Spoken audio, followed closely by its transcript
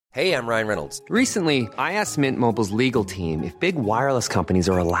Hey, I'm Ryan Reynolds. Recently, I asked Mint Mobile's legal team if big wireless companies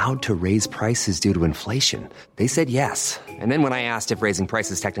are allowed to raise prices due to inflation. They said yes. And then when I asked if raising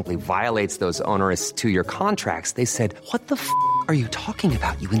prices technically violates those onerous two-year contracts, they said, "What the f*** are you talking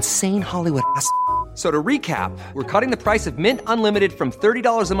about, you insane Hollywood ass?" So to recap, we're cutting the price of Mint Unlimited from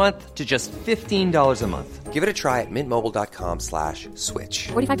 $30 a month to just $15 a month. Give it a try at mintmobile.com/switch.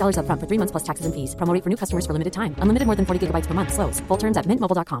 $45 up front for 3 months plus taxes and fees. Promo rate for new customers for limited time. Unlimited more than 40 gigabytes per month. Slows full terms at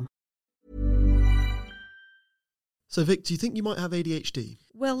mintmobile.com. So Vic, do you think you might have ADHD?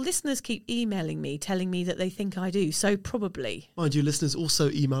 Well, listeners keep emailing me, telling me that they think I do, so probably. Mind you, listeners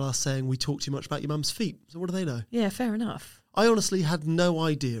also email us saying we talk too much about your mum's feet. So what do they know? Yeah, fair enough. I honestly had no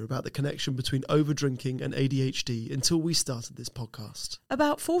idea about the connection between over-drinking and ADHD until we started this podcast.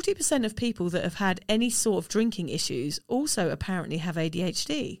 About 40% of people that have had any sort of drinking issues also apparently have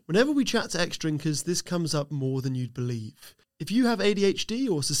ADHD. Whenever we chat to ex-drinkers, this comes up more than you'd believe. If you have ADHD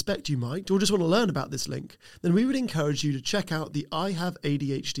or suspect you might, or just want to learn about this link, then we would encourage you to check out the I Have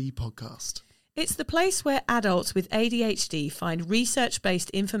ADHD podcast. It's the place where adults with ADHD find research-based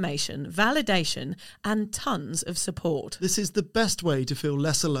information, validation, and tons of support. This is the best way to feel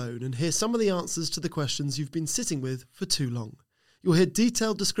less alone and hear some of the answers to the questions you've been sitting with for too long. You'll hear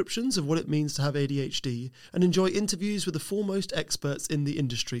detailed descriptions of what it means to have ADHD and enjoy interviews with the foremost experts in the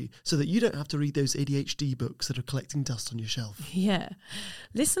industry so that you don't have to read those ADHD books that are collecting dust on your shelf. Yeah.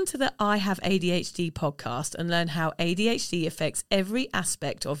 Listen to the I Have ADHD podcast and learn how ADHD affects every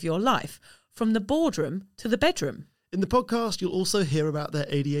aspect of your life, from the boardroom to the bedroom. In the podcast, you'll also hear about their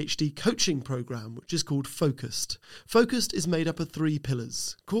ADHD coaching program, which is called Focused. Focused is made up of 3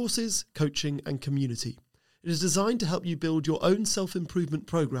 pillars: courses, coaching, and community. It is designed to help you build your own self-improvement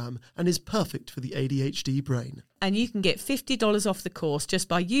program and is perfect for the ADHD brain. And you can get $50 off the course just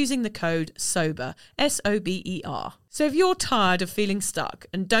by using the code SOBER, SOBER. So if you're tired of feeling stuck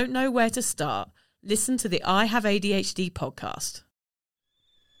and don't know where to start, listen to the I Have ADHD podcast.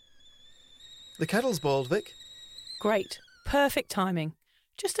 The kettle's boiled, Vic. Great. Perfect timing.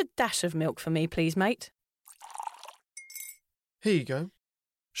 Just a dash of milk for me, please, mate. Here you go.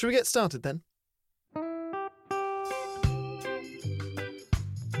 Shall we get started then?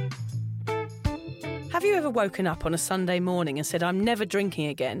 Have you ever woken up on a Sunday morning and said, "I'm never drinking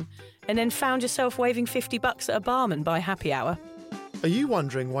again," and then found yourself waving $50 at a barman by happy hour? Are you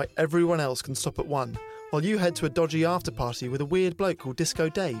wondering why everyone else can stop at 1 while you head to a dodgy after-party with a weird bloke called Disco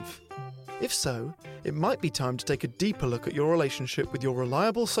Dave? If so, it might be time to take a deeper look at your relationship with your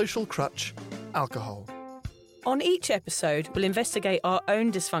reliable social crutch, alcohol. On each episode, we'll investigate our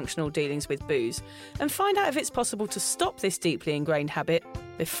own dysfunctional dealings with booze and find out if it's possible to stop this deeply ingrained habit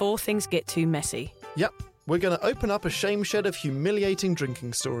before things get too messy. Yep, we're going to open up a shame shed of humiliating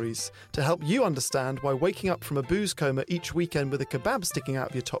drinking stories to help you understand why waking up from a booze coma each weekend with a kebab sticking out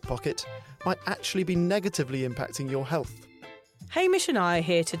of your top pocket might actually be negatively impacting your health. Hamish and I are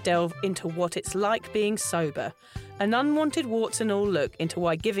here to delve into what it's like being sober, an unwanted warts and all look into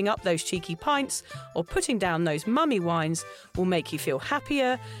why giving up those cheeky pints or putting down those mummy wines will make you feel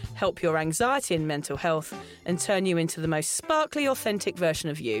happier, help your anxiety and mental health, and turn you into the most sparkly, authentic version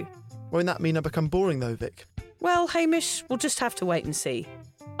of you. Won't that mean I become boring though, Vic? Well, Hamish, we'll just have to wait and see.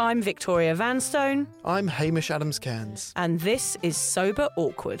 I'm Victoria Vanstone. I'm Hamish Adams-Cairns. And this is Sober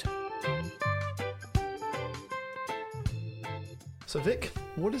Awkward. So Vic,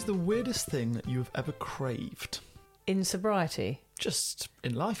 what is the weirdest thing that you've ever craved? In sobriety? Just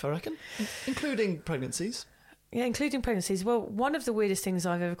in life, I reckon. Including pregnancies. Yeah, including pregnancies. Well, one of the weirdest things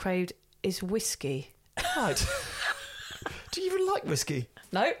I've ever craved is whiskey. Right. Do you even like whiskey?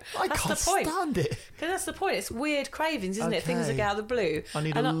 No, I that's can't the point. stand it. Because that's the point. It's weird cravings, isn't it? Things that Okay. get out of the blue. I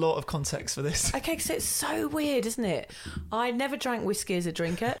need a lot of context for this. Okay, because it's so weird, isn't it? I never drank whiskey as a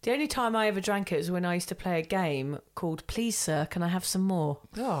drinker. The only time I ever drank it was when I used to play a game called Please Sir, Can I Have Some More?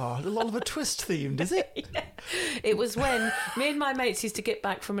 Oh, a Oliver Twist themed, is it? Yeah. It was when me and my mates used to get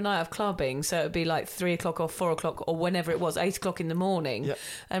back from a night of clubbing, so it would be like 3 o'clock or 4 o'clock or whenever it was, 8 o'clock in the morning, Yep.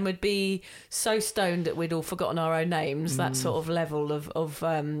 and we'd be so stoned that we'd all forgotten our own names, that sort of level of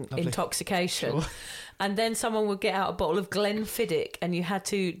intoxication. Sure. And then someone would get out a bottle of Glenfiddich and you had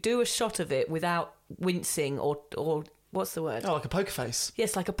to do a shot of it without wincing or what's the word? Oh, like a poker face.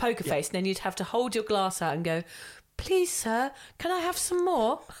 Yes, like a poker face. And then you'd have to hold your glass out and go, "Please, sir, can I have some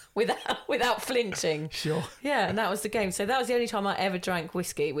more?" without flinching. Sure. Yeah, and that was the game. So that was the only time I ever drank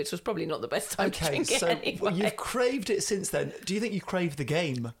whiskey, which was probably not the best time to drink it anyway. Well, you've craved it since then. Do you think you craved the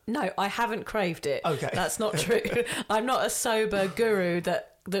game? No, I haven't craved it. Okay. That's not true. I'm not a sober guru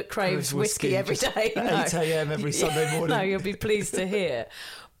that craves whiskey every day. At 8 a.m. every Sunday morning. No, you'll be pleased to hear.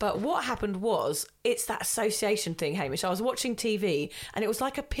 But what happened was, it's that association thing, Hamish. I was watching TV and it was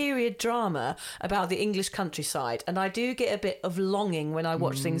like a period drama about the English countryside, and I do get a bit of longing when I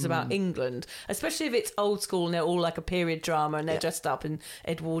watch things about England, especially if it's old school and they're all like a period drama and they're dressed up in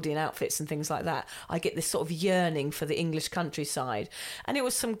Edwardian outfits and things like that. I get this sort of yearning for the English countryside. And it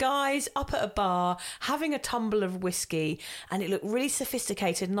was some guys up at a bar having a tumble of whiskey, and it looked really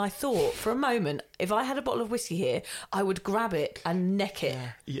sophisticated, and I thought for a moment, if I had a bottle of whiskey here, I would grab it and neck it.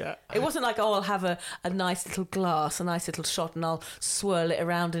 Yeah. It wasn't like, oh, I'll have a nice little glass, a nice little shot, and I'll swirl it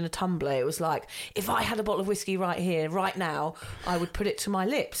around in a tumbler. It was like, if I had a bottle of whiskey right here, right now, I would put it to my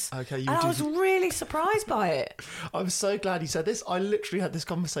lips. Okay, and I was really surprised by it. I'm so glad you said this. I literally had this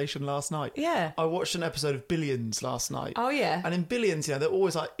conversation last night. Yeah. I watched an episode of Billions last night. Oh, yeah. And in Billions, they're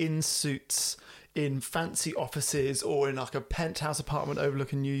always like in suits, in fancy offices, or in like a penthouse apartment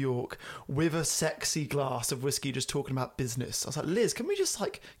overlooking New York with a sexy glass of whiskey, just talking about business. I was like, Liz, can we just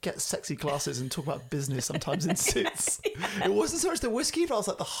like get sexy glasses and talk about business sometimes in suits? It wasn't so much the whiskey, but I was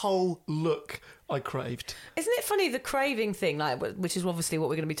like, the whole look I craved. Isn't it funny, the craving thing, like, which is obviously what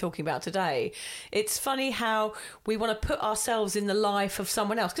we're going to be talking about today? It's funny how we want to put ourselves in the life of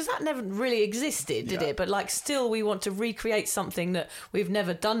someone else, because that never really existed, did it? But like, still we want to recreate something that we've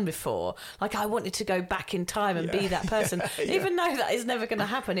never done before. Like, I wanted to go back in time and be that person, even though that is never going to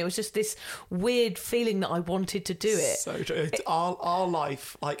happen. It was just this weird feeling that I wanted to do it. So true. Our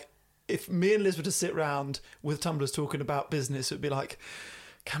life, like, if me and Liz were to sit round with tumblers talking about business, it would be like,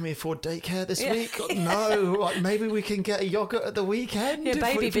 can we afford daycare this week? No, like, maybe we can get a yogurt at the weekend. Yeah,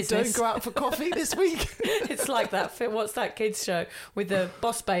 baby if business. We don't go out for coffee this week. It's like that. What's that kids show with the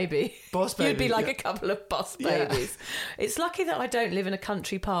boss baby? Boss baby. You'd be like a couple of boss babies. It's lucky that I don't live in a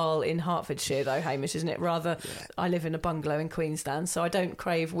country pile in Hertfordshire, though, Hamish, isn't it? Rather, I live in a bungalow in Queensland, so I don't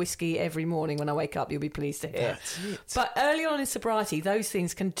crave whiskey every morning when I wake up. You'll be pleased to hear. That's it. But early on in sobriety, those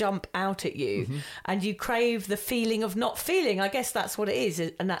things can jump out at you, and you crave the feeling of not feeling. I guess that's what it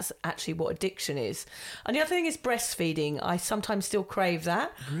is. And that's actually what addiction is. And the other thing is breastfeeding. I sometimes still crave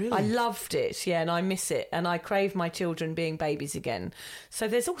that. Really? I loved it, and I miss it. And I crave my children being babies again. So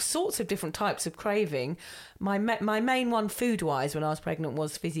there's all sorts of different types of craving. My main one food-wise when I was pregnant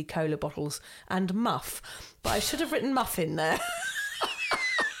was fizzy cola bottles and muff. But I should have written muff in there.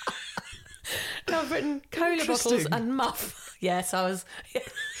 I've written cola bottles and muff. Yes, I was...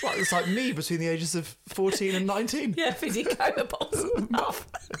 Well, it's like me between the ages of 14 and 19. Yeah, fizzy cola bottles and muff.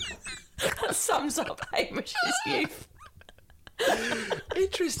 That sums up Hamish's youth.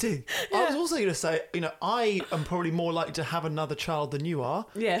 Interesting. I was also going to say, I am probably more likely to have another child than you are.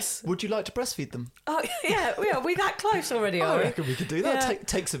 Yes. Would you like to breastfeed them? Oh, yeah. Are we that close already, I are we? reckon we could do that. Yeah.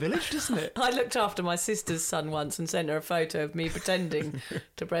 Takes a village, doesn't it? I looked after my sister's son once and sent her a photo of me pretending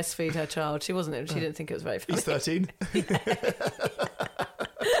to breastfeed her child. She wasn't. She didn't think it was very funny. He's 13.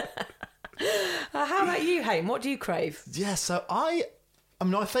 How about you, Haim? What do you crave? Yeah, so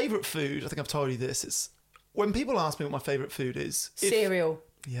my favourite food, I think I've told you this, it's when people ask me what my favourite food is. Cereal.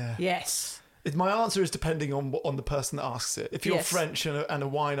 Yeah. Yes. My answer is depending on the person that asks it. If you're French and a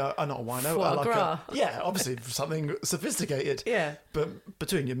wino, not a wino, Foie gras. Obviously something sophisticated. Yeah. But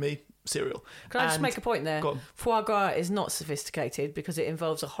between you and me, cereal. Can I just make a point there? Go on. Foie gras is not sophisticated because it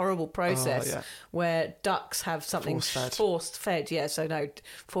involves a horrible process where ducks have something forced fed. Yeah, so no,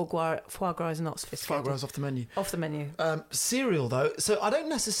 foie gras is not sophisticated. Foie gras is off the menu. Off the menu. Cereal, though, so I don't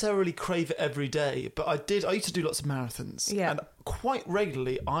necessarily crave it every day, but I used to do lots of marathons. Yeah. And quite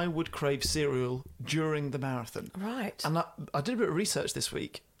regularly, I would crave cereal during the marathon. Right. And I did a bit of research this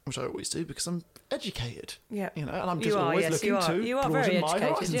week, which I always do because I'm educated. Yeah. And I'm just always looking to you are very broaden my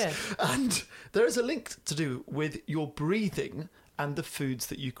educated, horizons. And there is a link to do with your breathing and the foods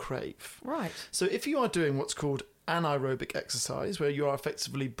that you crave. Right. So if you are doing what's called anaerobic exercise, where you are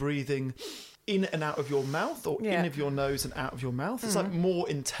effectively breathing in and out of your mouth, or in of your nose and out of your mouth, it's like more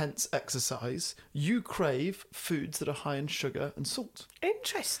intense exercise, you crave foods that are high in sugar and salt.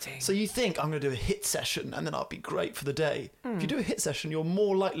 Interesting. So you think, I'm going to do a HIIT session and then I'll be great for the day. If you do a HIIT session, you're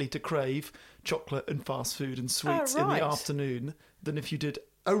more likely to crave chocolate and fast food and sweets in the afternoon than if you did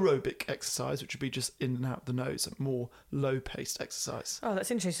aerobic exercise, which would be just in and out the nose, more low-paced exercise. Oh, that's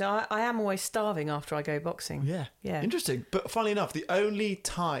interesting. I am always starving after I go boxing. Yeah. Interesting. But funnily enough, the only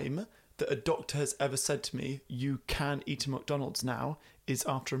time that a doctor has ever said to me, you can eat a McDonald's now, is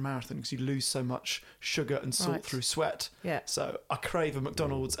after a marathon, because you lose so much sugar and salt through sweat. Yeah. So I crave a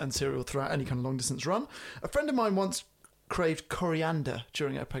McDonald's and cereal throughout any kind of long distance run. A friend of mine once craved coriander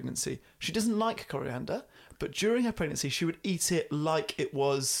during her pregnancy. She doesn't like coriander, but during her pregnancy she would eat it like it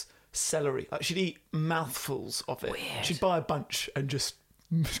was celery. Like she'd eat mouthfuls of it. Weird. She'd buy a bunch and just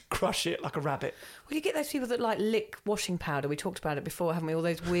crush it like a rabbit. Well, you get those people that like lick washing powder. We talked about it before, haven't we? All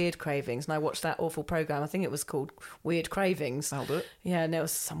those weird cravings. And I watched that awful programme. I think it was called Weird Cravings. I'll do it. Yeah, and there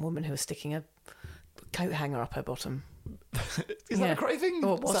was some woman who was sticking a coat hanger up her bottom. Is that a craving?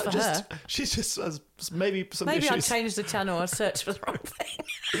 Well, what's for her? She's just has maybe some Maybe I issues. changed the channel. I searched for the wrong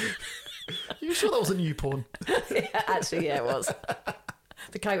thing. Are you sure that wasn't new porn? Yeah, actually, yeah, it was.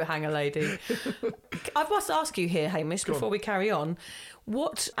 The coat hanger lady. I must ask you here, Hamish, before we carry on,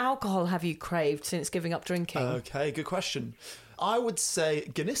 what alcohol have you craved since giving up drinking? Okay, good question. I would say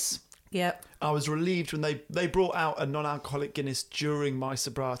Guinness. Yep. I was relieved when they brought out a non-alcoholic Guinness during my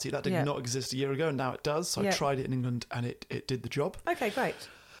sobriety. That did not exist a year ago, and now it does. So I tried it in England, and it did the job. Okay, great.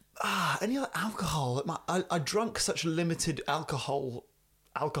 Any other alcohol? I drank such limited alcoholics.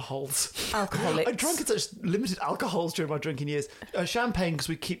 I drank such limited alcohols during my drinking years. Champagne, because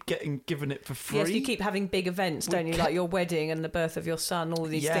we keep given it for free. Yes, you keep having big events, don't you? Like your wedding and the birth of your son, all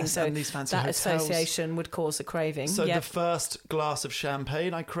of these things. So and these fancy that hotels. association would cause a craving. So the first glass of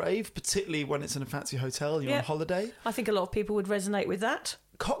champagne I crave, particularly when it's in a fancy hotel, you're on holiday. I think a lot of people would resonate with that.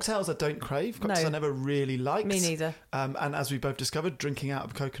 Cocktails I don't crave. Cocktails I never really liked. Me neither. And as we both discovered, drinking out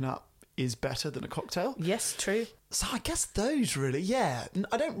of coconut is better than a cocktail. Yes, true. So I guess those really, yeah.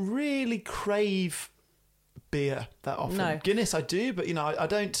 I don't really crave beer that often. No. Guinness I do, but I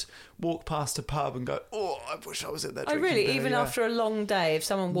don't walk past a pub and go, oh, I wish I was in there drinking really? beer. Even after a long day, if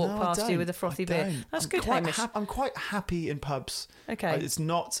someone walked past you with a frothy beer? That's good, Hamish. I'm quite happy in pubs. Okay. It's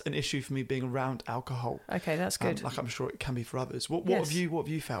not an issue for me being around alcohol. Okay, that's good. Like I'm sure it can be for others. What have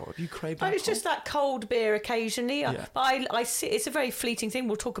you felt? Have you craved alcohol? It's just that cold beer occasionally. Yeah. But I see it's a very fleeting thing.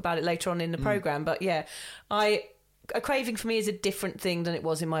 We'll talk about it later on in the programme. But yeah, a craving for me is a different thing than it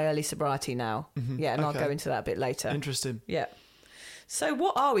was in my early sobriety now. Mm-hmm. Yeah, and I'll go into that a bit later. Interesting. Yeah. So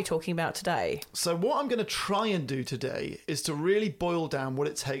what are we talking about today? So what I'm going to try and do today is to really boil down what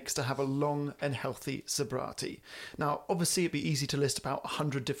it takes to have a long and healthy sobriety. Now, obviously, it'd be easy to list about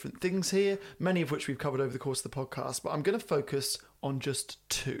 100 different things here, many of which we've covered over the course of the podcast, but I'm going to focus on just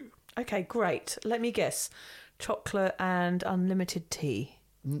 2. Okay, great. Let me guess. Chocolate and unlimited tea.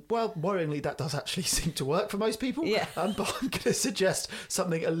 Well, worryingly, that does actually seem to work for most people. Yeah. But I'm going to suggest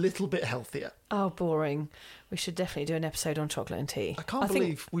something a little bit healthier. Oh, boring. We should definitely do an episode on chocolate and tea. I can't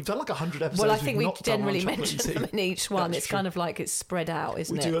believe we've done like 100 episodes. Well, I think we not done generally on chocolate mention and them in each one. That's It's true. kind of like it's spread out,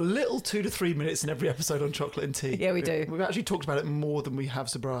 isn't it? We do a little 2 to 3 minutes in every episode on chocolate and tea. Yeah, we do. We've actually talked about it more than we have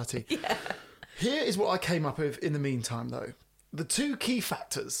sobriety. Yeah. Here is what I came up with in the meantime, though. The 2 key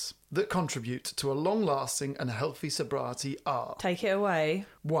factors that contribute to a long-lasting and healthy sobriety are... Take it away.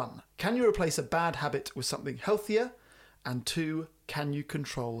 1. Can you replace a bad habit with something healthier? And 2. Can you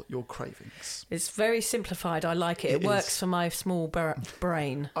control your cravings? It's very simplified. I like it. It works for my small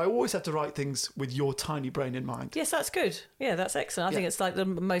brain. I always have to write things with your tiny brain in mind. Yes, that's good. Yeah, that's excellent. I think it's like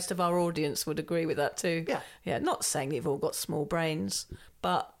most of our audience would agree with that too. Yeah. Yeah, not saying you've all got small brains,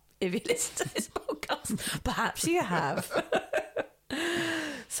 but if you listen to this podcast, perhaps you have.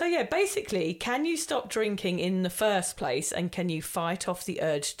 So yeah, basically, can you stop drinking in the first place and can you fight off the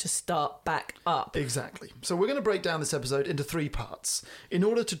urge to start back up? Exactly. So we're going to break down this episode into 3 parts. In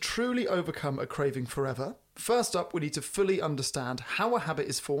order to truly overcome a craving forever, first up, we need to fully understand how a habit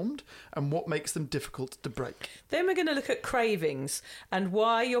is formed and what makes them difficult to break. Then we're going to look at cravings and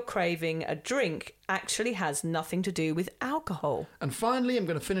why you're craving a drink actually has nothing to do with alcohol. And finally, I'm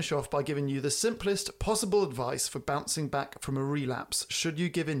going to finish off by giving you the simplest possible advice for bouncing back from a relapse should you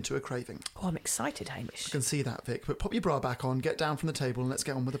give in to a craving. Oh, I'm excited, Hamish. I can see that, Vic, but pop your bra back on, get down from the table and let's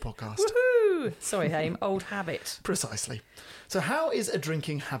get on with the podcast. Woohoo! Sorry, Haim, old habit. Precisely. So how is a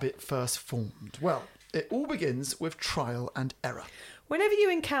drinking habit first formed? Well, it all begins with trial and error. Whenever you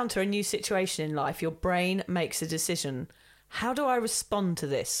encounter a new situation in life, your brain makes a decision. How do I respond to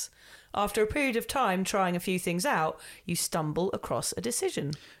this? After a period of time trying a few things out, you stumble across a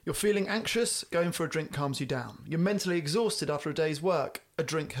decision. You're feeling anxious, going for a drink calms you down. You're mentally exhausted after a day's work, a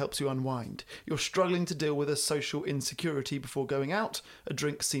drink helps you unwind. You're struggling to deal with a social insecurity before going out, a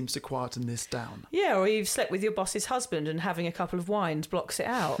drink seems to quieten this down. Yeah, or you've slept with your boss's husband and having a couple of wines blocks it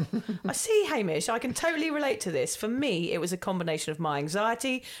out. I see, Hamish, I can totally relate to this. For me, it was a combination of my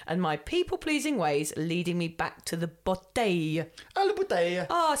anxiety and my people-pleasing ways leading me back to the bottiglia. Ah, la bottiglia.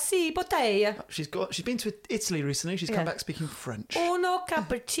 Ah, sì, bottiglia. She's been to Italy recently, she's come back speaking French. Uno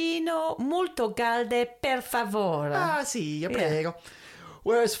cappuccino molto calde, per favore. Ah, sì, prego.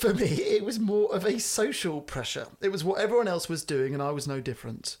 Whereas for me, it was more of a social pressure. It was what everyone else was doing and I was no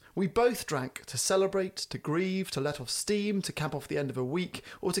different. We both drank to celebrate, to grieve, to let off steam, to cap off the end of a week,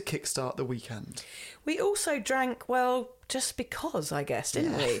 or to kickstart the weekend. We also drank, well, just because, I guess,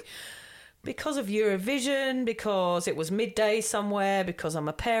 didn't we? Because of Eurovision, because it was midday somewhere, because I'm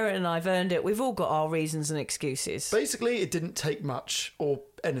a parent and I've earned it. We've all got our reasons and excuses. Basically, it didn't take much or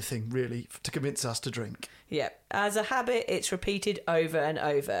anything, really, to convince us to drink. Yeah. As a habit, it's repeated over and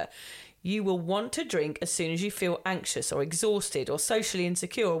over. You will want to drink as soon as you feel anxious or exhausted or socially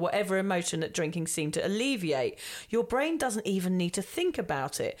insecure or whatever emotion that drinking seemed to alleviate. Your brain doesn't even need to think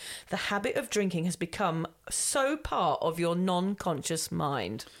about it. The habit of drinking has become so part of your non-conscious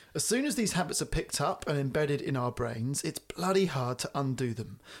mind. As soon as these habits are picked up and embedded in our brains, it's bloody hard to undo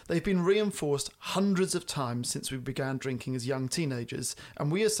them. They've been reinforced hundreds of times since we began drinking as young teenagers,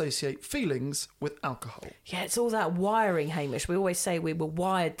 and we associate feelings with alcohol. Yeah, it's all that wiring, Hamish. We always say we were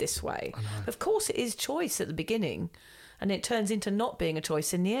wired this way. Of course it is choice at the beginning, and it turns into not being a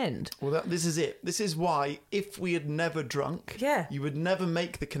choice in the end. Well, this is it. This is why, if we had never drunk, you would never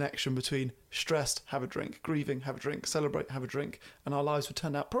make the connection between stressed, have a drink, grieving, have a drink, celebrate, have a drink, and our lives would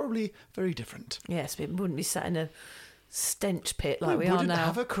turn out probably very different. Yes, we wouldn't be sat in a stench pit like we are wouldn't now.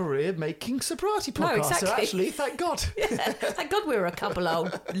 have a career making sobriety podcasts. No, exactly. So actually, thank God. Yeah, thank God we were a couple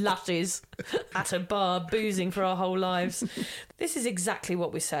old lushes at a bar boozing for our whole lives. This is exactly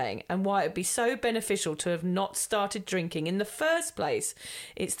what we're saying and why it would be so beneficial to have not started drinking in the first place.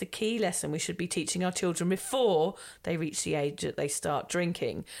 It's the key lesson we should be teaching our children before they reach the age that they start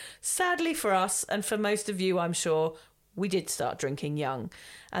drinking. Sadly for us, and for most of you, I'm sure, we did start drinking young,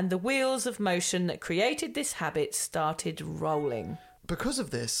 and the wheels of motion that created this habit started rolling. Because of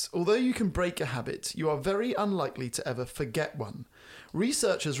this, although you can break a habit, you are very unlikely to ever forget one.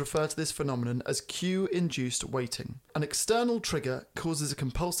 Researchers refer to this phenomenon as cue-induced waiting. An external trigger causes a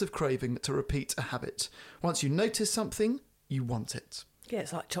compulsive craving to repeat a habit. Once you notice something, you want it. Yeah,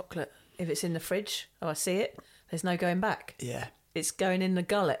 it's like chocolate. If it's in the fridge, or I see it, there's no going back. Yeah. It's going in the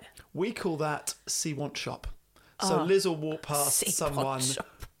gullet. We call that see want shop. So Liz will walk past someone.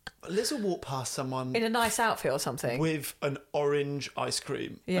 Liz will walk past someone in a nice outfit or something with an orange ice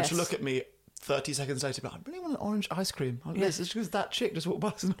cream. Yes. And she'll look at me 30 seconds later, but I really want an orange ice cream. Like, Liz, it's because that chick just walked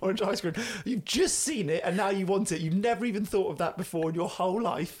past an orange ice cream. You've just seen it and now you want it. You've never even thought of that before in your whole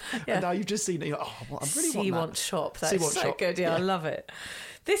life. Yeah. And now you've just seen it. You're like, oh, I really want that. Want shop. That's so good. Yeah, I love it.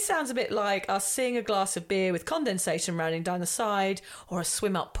 This sounds a bit like us seeing a glass of beer with condensation running down the side, or a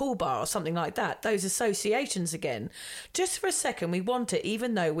swim-up pool bar or something like that. Those associations again. Just for a second, we want it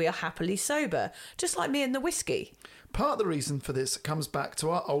even though we are happily sober. Just like me and the whiskey. Part of the reason for this comes back to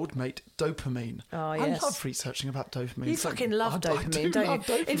our old mate dopamine. Oh, yes. I love researching about dopamine. You fucking love dopamine, don't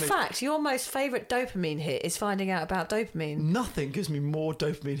you? Dopamine. In fact, your most favourite dopamine hit is finding out about dopamine. Nothing gives me more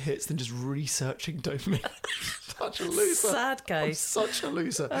dopamine hits than just researching dopamine. Such a loser. Sad case. I'm such a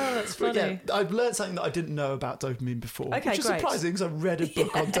loser. Oh, that's funny. Yeah, I've learned something that I didn't know about dopamine before. Okay, which is great. surprising because I read a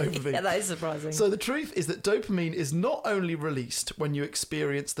book on dopamine. Yeah, that is surprising. So the truth is that dopamine is not only released when you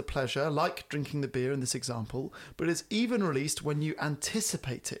experience the pleasure, like drinking the beer in this example, but it's even released when you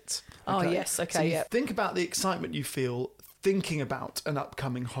anticipate it. Oh, yes, okay, so you yeah. think about the excitement you feel thinking about an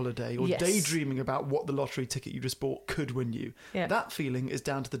upcoming holiday or daydreaming about what the lottery ticket you just bought could win you. Yeah. That feeling is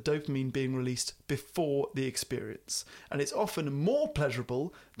down to the dopamine being released before the experience, and it's often more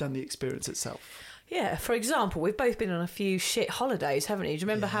pleasurable than the experience itself. Yeah, for example, we've both been on a few shit holidays, haven't you? Do you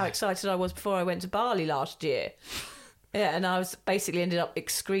remember how excited I was before I went to Bali last year? Yeah, and I was basically ended up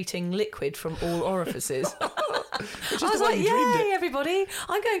excreting liquid from all orifices. I was like, yay, everybody,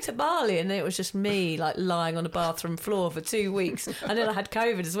 I'm going to Bali. And then it was just me, like, lying on a bathroom floor for 2 weeks. And then I had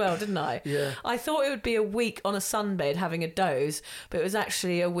COVID as well, didn't I? Yeah. I thought it would be a week on a sunbed having a doze, but it was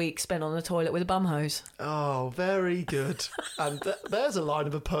actually a week spent on the toilet with a bum hose. Oh, very good. And there's a line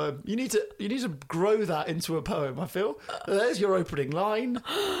of a poem. You need to grow that into a poem, I feel. There's your opening line.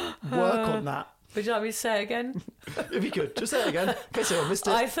 Work on that. Would you like me to say it again? If you could, just say it again. In case I missed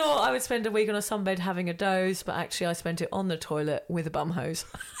it. I thought I would spend a week on a sunbed having a doze, but actually I spent it on the toilet with a bum hose.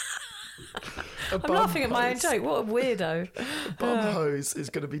 I'm laughing at my own joke. What a weirdo. A bum hose is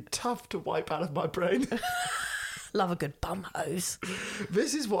going to be tough to wipe out of my brain. Love a good bum hose.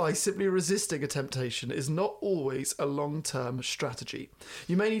 This is why simply resisting a temptation is not always a long-term strategy.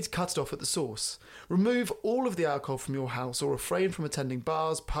 You may need to cut it off at the source. Remove all of the alcohol from your house or refrain from attending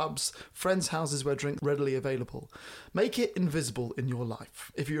bars, pubs, friends' houses where drink readily available. Make it invisible in your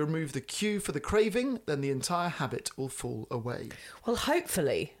life. If you remove the cue for the craving, then the entire habit will fall away. Well,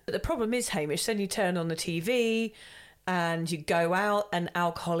 hopefully. But the problem is, Hamish, then you turn on the TV and you go out and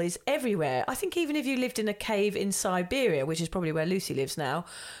alcohol is everywhere. I think even if you lived in a cave in Siberia, which is probably where Lucy lives now,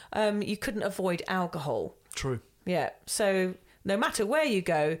 you couldn't avoid alcohol. True. Yeah, so no matter where you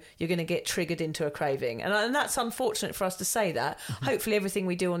go, you're going to get triggered into a craving. And that's unfortunate for us to say that. Hopefully everything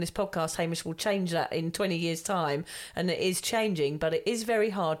we do on this podcast, Hamish, will change that in 20 years' time. And it is changing, but it is very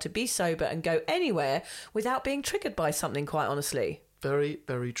hard to be sober and go anywhere without being triggered by something, quite honestly. Very,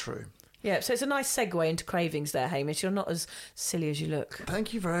 very true. Yeah, so it's a nice segue into cravings there, Hamish. You're not as silly as you look.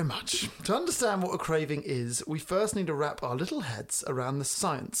 Thank you very much. To understand what a craving is, we first need to wrap our little heads around the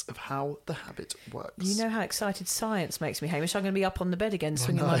science of how the habit works. You know how excited science makes me, Hamish. I'm going to be up on the bed again,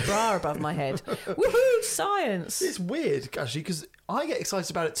 swinging my bra above my head. Woohoo, science! It's weird, actually, because I get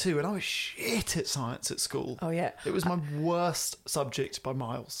excited about it too, and I was shit at science at school. Oh, yeah. It was my worst subject by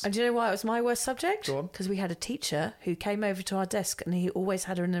miles. And do you know why it was my worst subject? Go on. Because we had a teacher who came over to our desk and he always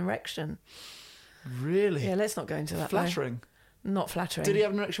had an erection. Really? Yeah, let's not go into that. Flattering? Though. Not flattering. Did he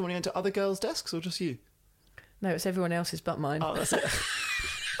have an erection when he went to other girls' desks, or just you? No, it's everyone else's but mine. Oh, that's it.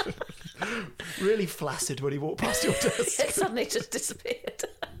 Really flaccid when he walked past your desk. It suddenly just disappeared.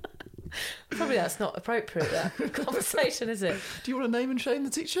 Probably that's not appropriate, that conversation, is it? Do you want to name and shame the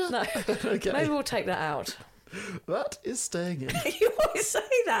teacher? No. Okay. Maybe we'll take that out. That is staying in. You always say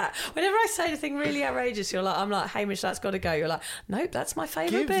that. Whenever I say anything really outrageous, I'm like, Hamish, that's got to go. You're like, nope, that's my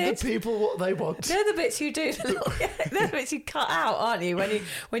favourite Give bit. the people what they want. They're the bits you do. They're the bits you cut out, aren't you?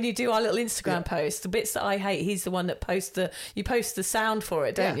 When you do our little Instagram post, the bits that I hate, he's the one that post the sound for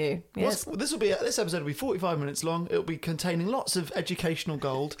it, don't you? Yes. This episode will be 45 minutes long. It'll be containing lots of educational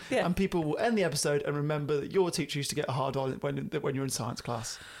gold, and people will end the episode and remember that your teacher used to get a hard on when you're in science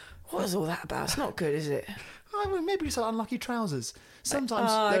class. What is all that about? It's not good, is it? I mean, maybe it's like unlucky trousers.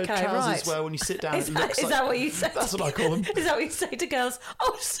 Sometimes there are trousers where when you sit down, is it looks is like... that what you say? That's what I call them. Is that what you say to girls?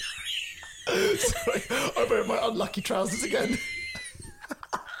 Oh, sorry. Sorry, I'm wearing my unlucky trousers again.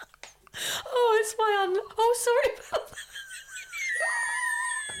 Oh, it's my Oh, sorry about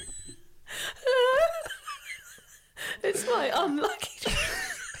that. It's my unlucky.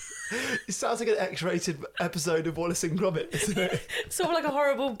 It sounds like an X-rated episode of Wallace and Gromit, isn't it? Sort of like a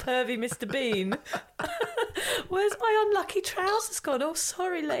horrible, pervy Mr. Bean. Where's my unlucky trousers gone? Oh,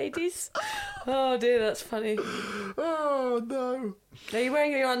 sorry, ladies. Oh, dear, that's funny. Oh, no. Are you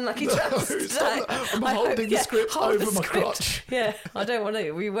wearing your unlucky trousers today? I'm holding the script over my crotch. Yeah, I don't want to.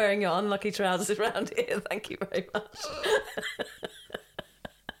 Are you wearing your unlucky trousers around here? Thank you very much.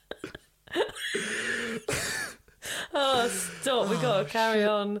 Oh, stop. We've got to carry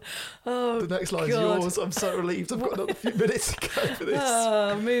on. Oh, the next line's God. yours. I'm so relieved. I've got another few minutes to go for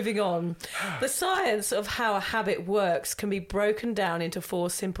this. Moving on. The science of how a habit works can be broken down into 4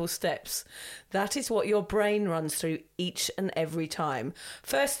 simple steps. That is what your brain runs through each and every time.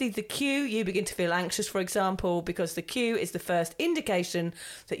 Firstly, the cue. You begin to feel anxious, for example, because the cue is the first indication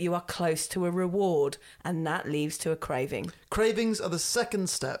that you are close to a reward, and that leads to a craving. Cravings are the second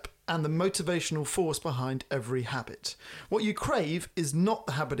step and the motivational force behind every habit. What you crave is not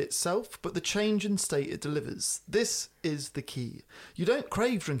the habit itself, but the change in state it delivers. This is the key. You don't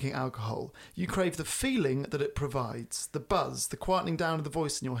crave drinking alcohol. You crave the feeling that it provides. The buzz, the quietening down of the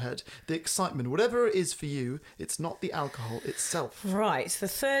voice in your head, the excitement, whatever it is for you, it's not the alcohol itself. Right. The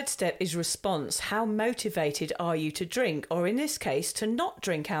third step is response. How motivated are you to drink, or in this case, to not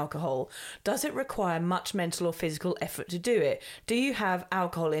drink alcohol? Does it require much mental or physical effort to do it? Do you have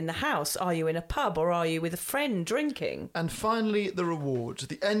alcohol in the house? Are you in a pub, or are you with a friend drinking? And finally, the reward,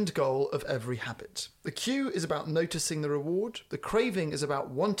 the end goal of every habit. The cue is about noticing the reward, the craving is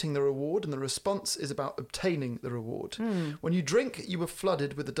about wanting the reward, and the response is about obtaining the reward. When you drink, you were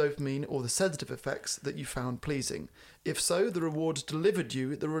flooded with the dopamine or the sedative effects that you found pleasing. If so, the reward delivered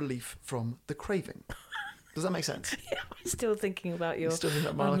you the relief from the craving. Does that make sense? Yeah, I'm still thinking about your... You're still thinking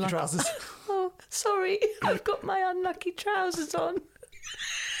about my unlucky trousers. Oh, sorry. I've got my unlucky trousers on.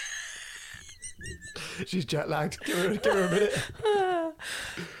 She's jet lagged. Give her a minute.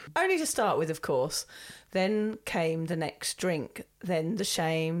 Only to start with, of course. Then came the next drink. Then the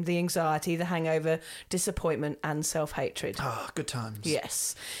shame, the anxiety, the hangover, disappointment and self-hatred. Good times.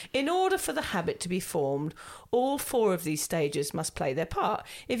 Yes. In order for the habit to be formed, all 4 of these stages must play their part.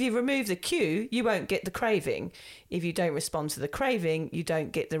 If you remove the cue, you won't get the craving. If you don't respond to the craving, you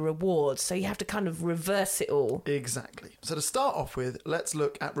don't get the reward. So you have to kind of reverse it all. Exactly. So to start off with, let's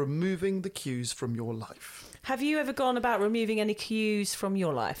look at removing the cues from your life. Have you ever gone about removing any cues from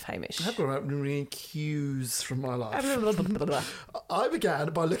your life, Hamish? I have gone about removing cues from my life. I began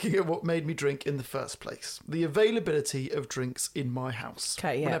by looking at what made me drink in the first place. The availability of drinks in my house.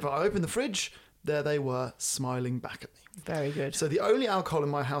 Okay, yeah. Whenever I opened the fridge, there they were, smiling back at me. Very good. So the only alcohol in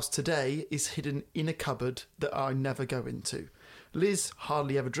my house today is hidden in a cupboard that I never go into. Liz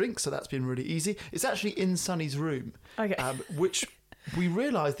hardly ever drinks, so that's been really easy. It's actually in Sonny's room, Okay. which we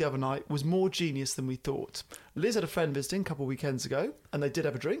realised the other night was more genius than we thought. Liz had a friend visiting a couple of weekends ago, and they did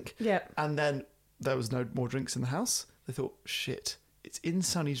have a drink. Yeah. And then there was no more drinks in the house. They thought, shit, it's in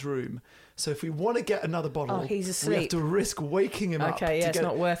Sonny's room. So if we want to get another bottle, he's asleep. we have to risk waking him up. Okay, yeah, it's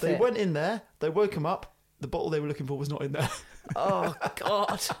not worth it. They went in there, they woke him up, the bottle they were looking for was not in there. Oh,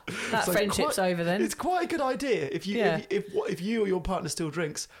 God. That So friendship's over then. It's quite a good idea. If you Yeah. if you or your partner still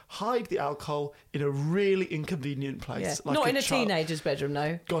drinks, hide the alcohol in a really inconvenient place. Yeah. Like Not in a child. teenager's bedroom,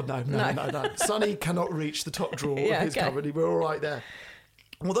 no. God, no. Sonny cannot reach the top drawer Yeah, of his okay. cupboard. We're all right there.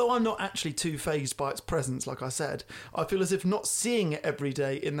 Although I'm not actually too fazed by its presence, like I said, I feel as if not seeing it every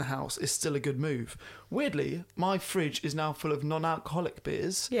day in the house is still a good move. Weirdly, my fridge is now full of non-alcoholic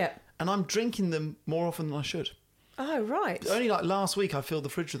beers. Yeah. And I'm drinking them more often than I should. Oh, right. Only like last week I filled the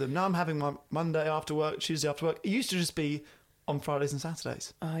fridge with them. Now I'm having my Monday after work, Tuesday after work. It used to just be on Fridays and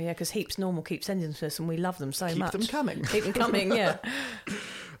Saturdays. Oh, yeah, because Heaps Normal keeps sending them to us and we love them so Keep much. them coming. Keep them coming, yeah.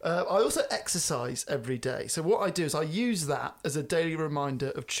 I also exercise every day. So what I do is I use that as a daily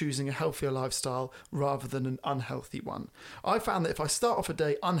reminder of choosing a healthier lifestyle rather than an unhealthy one. I found that if I start off a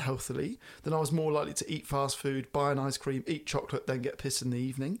day unhealthily, then I was more likely to eat fast food, buy an ice cream, eat chocolate, then get pissed in the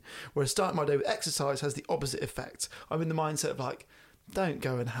evening. Whereas starting my day with exercise has the opposite effect. I'm in the mindset of like, don't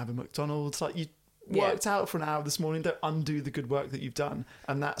go and have a McDonald's. Like you worked out for an hour this morning, don't undo the good work that you've done.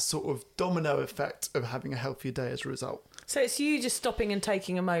 And that sort of domino effect of having a healthier day as a result. So it's you just stopping and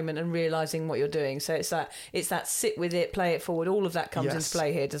taking a moment and realising what you're doing. So it's that sit with it, play it forward. All of that comes into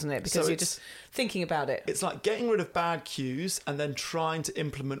play here, doesn't it? Because So you're just thinking about it. It's like getting rid of bad cues and then trying to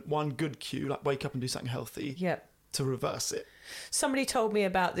implement one good cue, like wake up and do something healthy, to reverse it. Somebody told me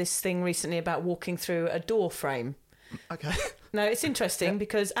about this thing recently about walking through a door frame. Okay. No, it's interesting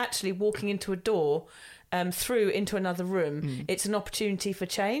because actually walking into a door through into another room, it's an opportunity for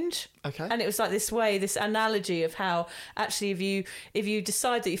change. Okay. And it was like this analogy of how actually if you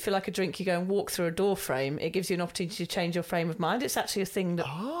decide that you feel like a drink, you go and walk through a door frame, it gives you an opportunity to change your frame of mind. It's actually a thing that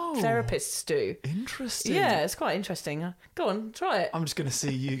therapists do. Interesting. Yeah, it's quite interesting. Go on, try it. I'm just going to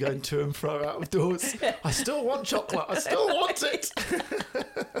see you going to and fro out of doors. I still want chocolate. I still want it.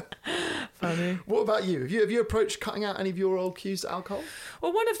 Funny. What about you? Have you approached cutting out any of your old cues to alcohol?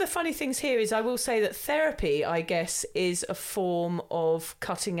 Well, one of the funny things here is I will say that therapy, I guess, is a form of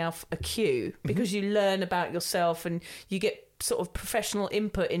cutting off a cue because you learn about yourself and you get sort of professional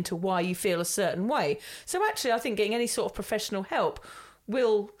input into why you feel a certain way. So actually, I think getting any sort of professional help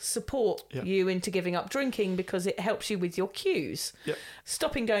will support you into giving up drinking because it helps you with your cues. Yep.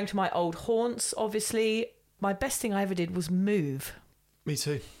 Stopping going to my old haunts, obviously. My best thing I ever did was move. Me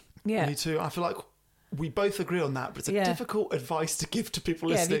too. Yeah. Me too. I feel like we both agree on that, but it's a difficult advice to give to people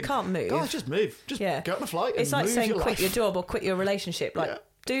listening. Yeah, if you can't move. Guys, just move. Just get on a flight and it's like move saying your quit life. your job or quit your relationship. Like,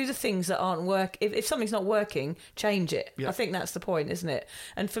 do the things that aren't work. If something's not working, change it. Yeah. I think that's the point, isn't it?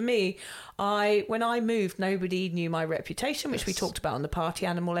 And for me, when I moved, nobody knew my reputation, which we talked about on the Party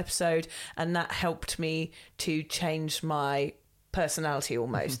Animal episode, and that helped me to change my personality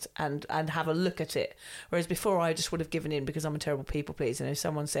almost and have a look at it. Whereas before I just would have given in because I'm a terrible people pleaser. And if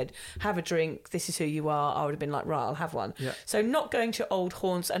someone said, have a drink, this is who you are, I would have been like, right, I'll have one. Yeah. So not going to old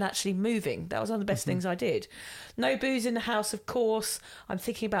haunts and actually moving. That was one of the best things I did. No booze in the house, of course. I'm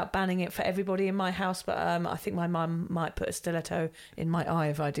thinking about banning it for everybody in my house, but I think my mum might put a stiletto in my eye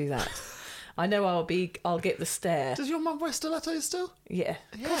if I do that. I know I'll get the stare. Does your mum wear stilettos still? Yeah.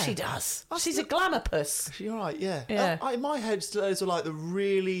 Of course she does. She's a glamour puss. You're right, yeah. Yeah. In my head, stilettos are like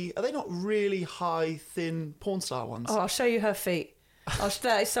are they not really high, thin porn star ones? Oh, I'll show you her feet.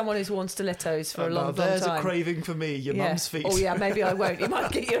 That is someone who's worn stilettos for a long time. There's a craving for me, your mum's feet. Oh, yeah, maybe I won't. You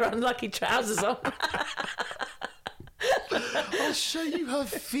might get your unlucky trousers on. I'll show you her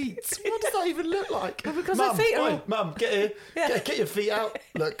feet. What does that even look like? Well, because her feet are... Mum, get here. Yeah. Get your feet out.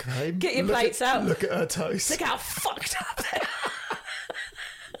 Look, babe. Get your plates out. Look at her toes. Look how fucked up they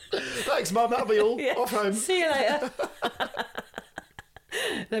are. Thanks, Mum. That'll be all. Yeah. Off home. See you later.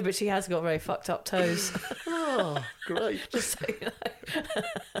 No, but she has got very fucked up toes. Oh, great. Just so you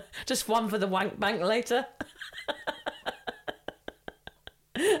know. Just one for the wank bank later.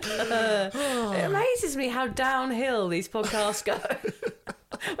 It amazes me how downhill these podcasts go.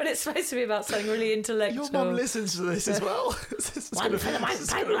 When it's supposed to be about something really intellectual. Your mum listens to this as well. This is going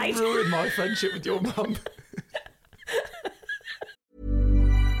to ruin my friendship with your mum.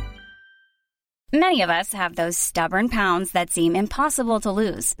 Many of us have those stubborn pounds that seem impossible to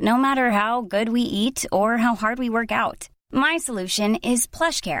lose, no matter how good we eat or how hard we work out. My solution is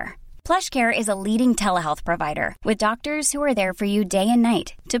PlushCare. PlushCare is a leading telehealth provider with doctors who are there for you day and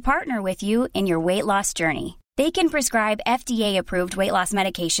night to partner with you in your weight loss journey. They can prescribe FDA-approved weight loss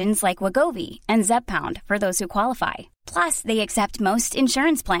medications like Wegovy and Zepbound for those who qualify. Plus, they accept most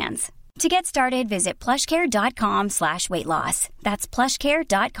insurance plans. To get started, visit plushcare.com/weightloss. That's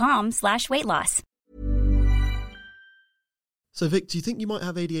plushcare.com/weightloss. So, Vic, do you think you might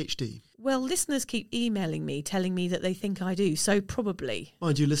have ADHD? Well, listeners keep emailing me telling me that they think I do, so probably.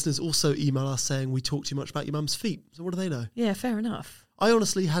 Mind you, listeners also email us saying we talk too much about your mum's feet. So what do they know? Yeah, fair enough. I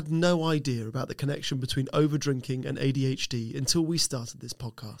honestly had no idea about the connection between overdrinking and ADHD until we started this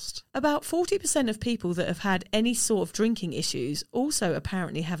podcast. About 40% of people that have had any sort of drinking issues also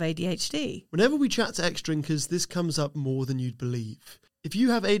apparently have ADHD. Whenever we chat to ex-drinkers, this comes up more than you'd believe. If you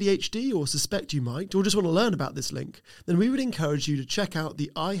have ADHD or suspect you might, or just want to learn about this link, then we would encourage you to check out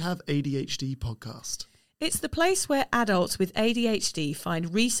the I Have ADHD podcast. It's the place where adults with ADHD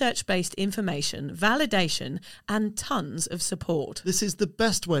find research-based information, validation, and tons of support. This is the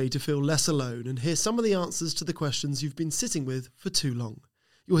best way to feel less alone and hear some of the answers to the questions you've been sitting with for too long.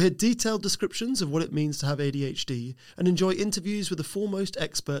 You'll hear detailed descriptions of what it means to have ADHD and enjoy interviews with the foremost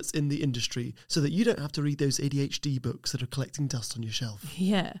experts in the industry so that you don't have to read those ADHD books that are collecting dust on your shelf.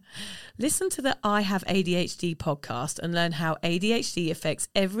 Yeah. Listen to the I Have ADHD podcast and learn how ADHD affects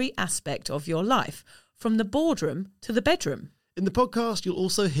every aspect of your life, from the boardroom to the bedroom. In the podcast, you'll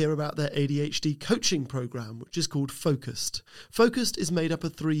also hear about their ADHD coaching program, which is called Focused. Focused is made up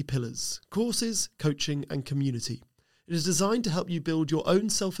of 3 pillars: courses, coaching, and community. It is designed to help you build your own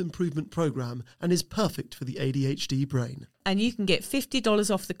self-improvement program and is perfect for the ADHD brain. And you can get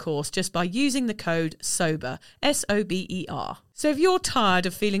 $50 off the course just by using the code SOBER, SOBER. So if you're tired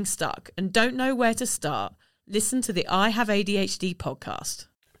of feeling stuck and don't know where to start, listen to the I Have ADHD podcast.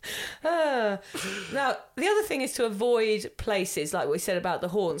 Now, the other thing is to avoid places, like we said about the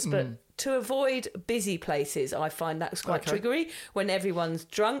haunts, but to avoid busy places, I find that's quite triggery. When everyone's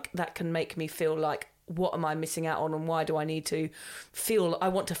drunk, that can make me feel like, what am I missing out on and why do I need to feel, I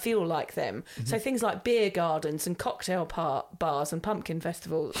want to feel like them. So things like beer gardens and cocktail bars and pumpkin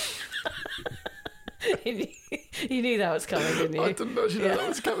festivals. You knew that was coming, didn't you? I didn't actually know that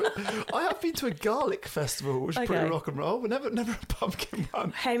was coming. I have been to a garlic festival, which is pretty rock and roll, but never a pumpkin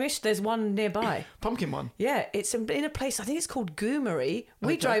one. Hamish, there's one nearby. Pumpkin one? Yeah, it's in a place, I think it's called Goomery.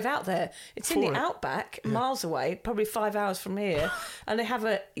 We drove out there. It's in the outback, miles away, probably 5 hours from here. And they have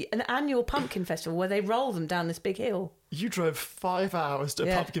an annual pumpkin festival where they roll them down this big hill. You drove 5 hours to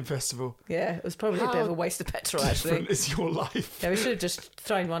a pumpkin festival. Yeah, it was probably a bit of a waste of petrol, actually. How different is your life? Yeah, we should have just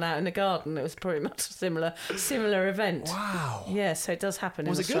thrown one out in the garden. It was pretty much a similar event. Wow. Yeah, so it does happen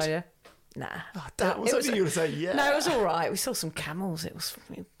in Australia. Nah. Oh, that was something you were going to say, yeah. No, it was all right. We saw some camels. It was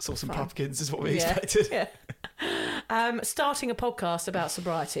saw some pumpkins is what we expected. Yeah. Starting a podcast about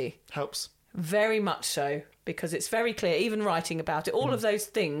sobriety. Helps. Very much so, because it's very clear, even writing about it, all of those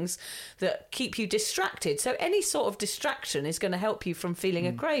things that keep you distracted. So any sort of distraction is going to help you from feeling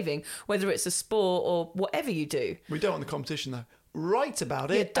a craving, whether it's a sport or whatever you do. We don't want the competition, though. Write about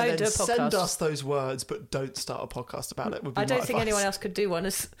it don't and do then a podcast. Send us those words, but don't start a podcast about it. I don't think anyone else could do one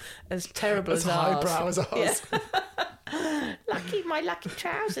as terrible as ours. Highbrow as ours. Yeah. My lucky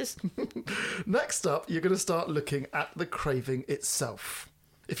trousers. Next up, you're going to start looking at the craving itself.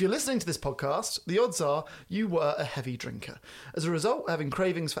 If you're listening to this podcast, the odds are you were a heavy drinker. As a result, having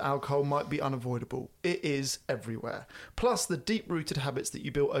cravings for alcohol might be unavoidable. It is everywhere. Plus, the deep-rooted habits that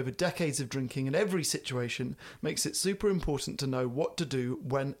you built over decades of drinking in every situation makes it super important to know what to do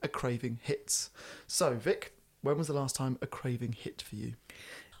when a craving hits. So, Vic, when was the last time a craving hit for you?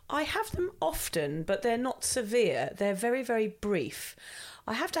 I have them often, but they're not severe. They're very, very brief.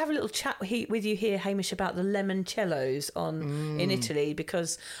 I have to have a little chat with you here, Hamish, about the limoncellos in Italy,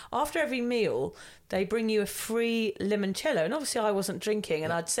 because after every meal, they bring you a free limoncello. And obviously I wasn't drinking,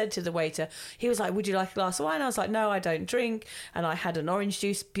 and I'd said to the waiter, he was like, would you like a glass of wine? I was like, no, I don't drink. And I had an orange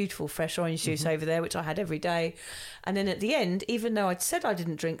juice, beautiful fresh orange juice over there, which I had every day. And then at the end, even though I'd said I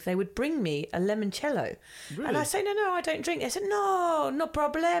didn't drink, they would bring me a limoncello. Really? And I say, no, I don't drink. They said, no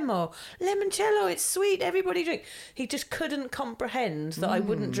problemo. Limoncello, it's sweet, everybody drink. He just couldn't comprehend that I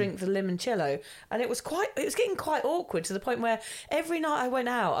wouldn't drink the limoncello. And it was getting quite awkward, to the point where every night I went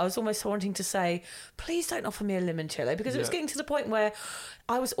out, I was almost wanting to say, please don't offer me a limoncello, because it was getting to the point where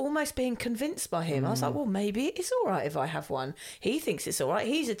I was almost being convinced by him. I was like, well, maybe it's all right if I have one. He thinks it's all right.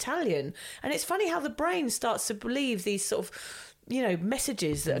 He's Italian. And it's funny how the brain starts to believe these sort of,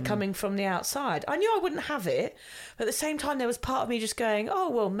 messages that are coming from the outside. I knew I wouldn't have it, but at the same time there was part of me just going, oh,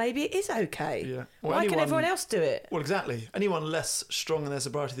 well, maybe it is okay. Yeah. Well, why can everyone else do it? Well, exactly. Anyone less strong in their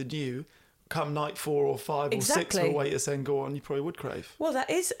sobriety than you, come night 4 or 5 or 6 for a waiter saying, go on, you probably would crave. Well,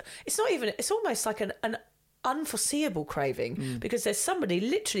 it's almost like an unforeseeable craving because there's somebody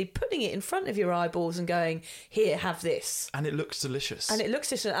literally putting it in front of your eyeballs and going, here, have this. And it looks delicious. And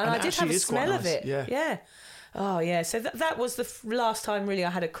I did have a smell of it. Yeah. Oh, yeah. So that was the last time really I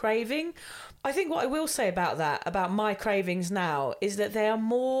had a craving. I think what I will say about that, about my cravings now, is that they are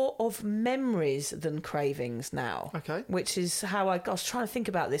more of memories than cravings now. Okay. Which is how I was trying to think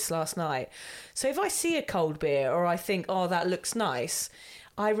about this last night. So if I see a cold beer or I think, oh, that looks nice,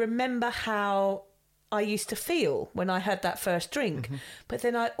 I remember how I used to feel when I had that first drink. Mm-hmm. But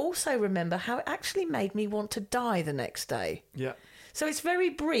then I also remember how it actually made me want to die the next day. Yeah. So it's very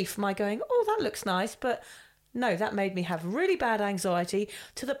brief, my going, oh, that looks nice, but no, that made me have really bad anxiety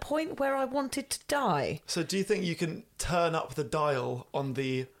to the point where I wanted to die. So do you think you can turn up the dial on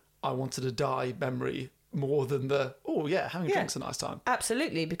the I wanted to die memory more than the, oh yeah, having a drink's a nice time?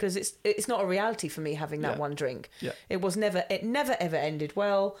 Absolutely, because it's not a reality for me having that one drink. Yeah. It never ever ended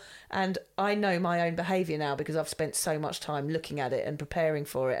well, and I know my own behaviour now because I've spent so much time looking at it and preparing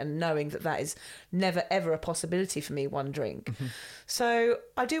for it and knowing that is never ever a possibility for me, one drink. Mm-hmm. So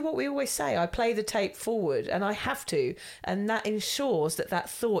I do what we always say, I play the tape forward, and I have to, and that ensures that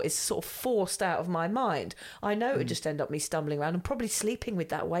thought is sort of forced out of my mind. I know it would just end up me stumbling around and probably sleeping with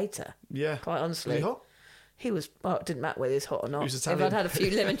that waiter. Yeah. Quite honestly. Really hot? He was, well, it didn't matter whether he was hot or not. If I'd had a few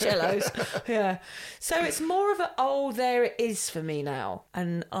limoncellos. Yeah. So it's more of a, oh, there it is for me now.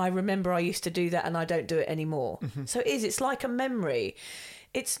 And I remember I used to do that and I don't do it anymore. Mm-hmm. So it's like a memory.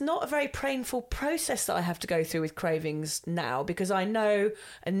 It's not a very painful process that I have to go through with cravings now because I know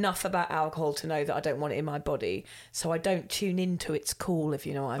enough about alcohol to know that I don't want it in my body. So I don't tune into its call, if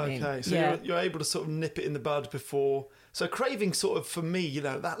you know what I mean. Okay, so you're able to sort of nip it in the bud before. So craving sort of, for me,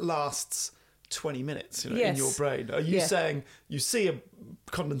 that lasts 20 minutes in your brain. Are you saying you see a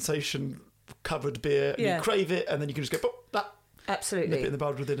condensation covered beer and you crave it and then you can just go pop that, absolutely, nip it in the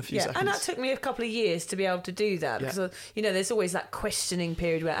bud within a few seconds? And that took me a couple of years to be able to do that because there's always that questioning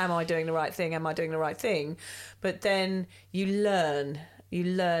period where am I doing the right thing, but then you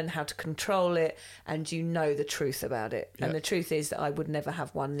learn how to control it and you know the truth about it. And the truth is that I would never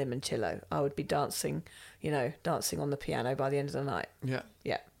have one limoncello. I would be dancing on the piano by the end of the night.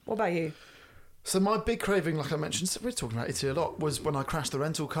 Yeah. What about you? So my big craving, like I mentioned, we're talking about Italy a lot, was when I crashed the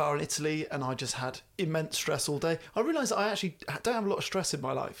rental car in Italy and I just had immense stress all day. I realised that I actually don't have a lot of stress in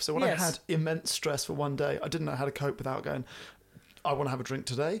my life. So when I had immense stress for one day, I didn't know how to cope without going, I want to have a drink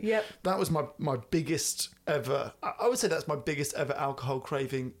today. Yep. That was my biggest ever, I would say that's my biggest ever alcohol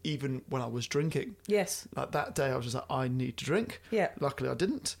craving, even when I was drinking. Yes. Like that day I was just like, I need to drink. Yeah. Luckily I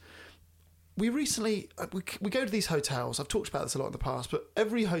didn't. We recently, we go to these hotels. I've talked about this a lot in the past, but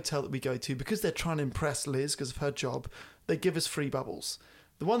every hotel that we go to, because they're trying to impress Liz because of her job, they give us free bubbles.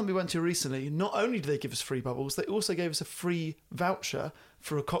 The one that we went to recently, not only do they give us free bubbles, they also gave us a free voucher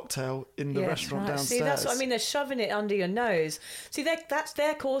for a cocktail in the restaurant downstairs. See, that's what I mean. They're shoving it under your nose. See,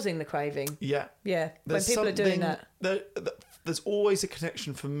 they're causing the craving. Yeah. Yeah, when people are doing that. There's always a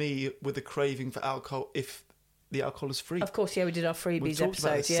connection for me with the craving for alcohol if the alcohol is free. Of course, we did our freebies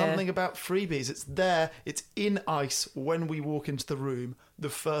episode. Something about freebies. It's there. It's in ice when we walk into the room. The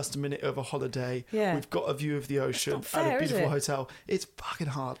first minute of a holiday. Yeah. We've got a view of the ocean at a beautiful hotel. It's fucking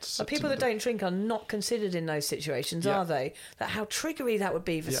hard. But people that don't drink are not considered in those situations, are they? That how triggery that would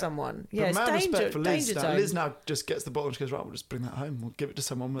be for someone. Yeah, it's respect for Liz danger now. zone. Liz now just gets the bottle and she goes, right, we'll just bring that home. We'll give it to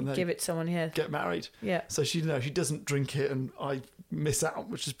someone when they get married. Yeah. So she doesn't drink it and I miss out,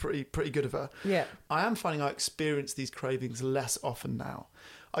 which is pretty good of her. Yeah. I am finding I experience these cravings less often now.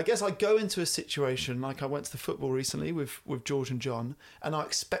 I guess I go into a situation like I went to the football recently with George and John, and I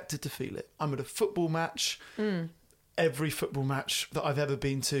expected to feel it. I'm at a football match. Every football match that I've ever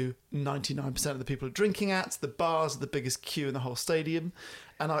been to, 99% of the people are drinking at. The bars are the biggest queue in the whole stadium.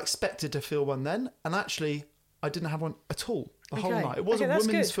 And I expected to feel one then. And actually, I didn't have one at all the whole night. It was a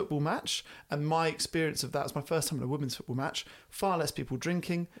women's football match, and my experience of that was my first time in a women's football match. Far less people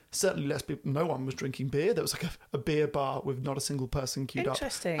drinking, certainly less people, no one was drinking beer. There was like a beer bar with not a single person queued up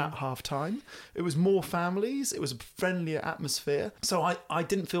at half time. It was more families, it was a friendlier atmosphere. So I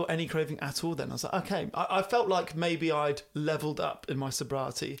didn't feel any craving at all then. I was like, okay, I felt like maybe I'd leveled up in my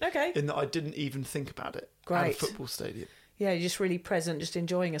sobriety in that I didn't even think about it at a football stadium. Yeah, you're just really present, just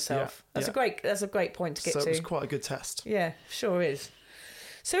enjoying yourself. That's a great point to get to. So it was quite a good test. Yeah, sure is.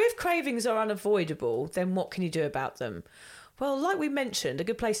 So if cravings are unavoidable, then what can you do about them? Well, like we mentioned, a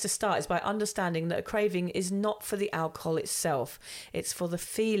good place to start is by understanding that a craving is not for the alcohol itself. It's for the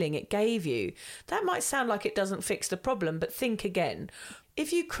feeling it gave you. That might sound like it doesn't fix the problem, but think again.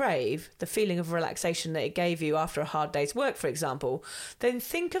 If you crave the feeling of relaxation that it gave you after a hard day's work, for example, then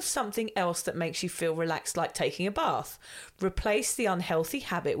think of something else that makes you feel relaxed, like taking a bath. Replace the unhealthy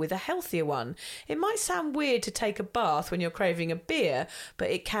habit with a healthier one. It might sound weird to take a bath when you're craving a beer, but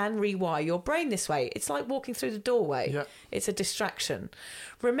it can rewire your brain this way. It's like walking through the doorway. Yeah. It's a distraction.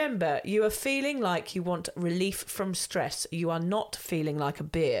 Remember, you are feeling like you want relief from stress. You are not feeling like a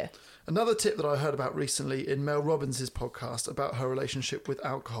beer. Another tip that I heard about recently in Mel Robbins' podcast about her relationship with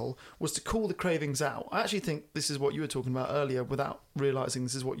alcohol was to call the cravings out. I actually think this is what you were talking about earlier without realising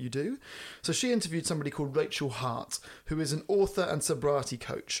this is what you do. So she interviewed somebody called Rachel Hart, who is an author and sobriety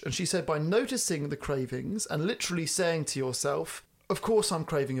coach. And she said by noticing the cravings and literally saying to yourself, of course I'm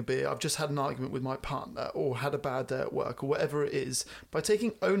craving a beer, I've just had an argument with my partner or had a bad day at work or whatever it is, by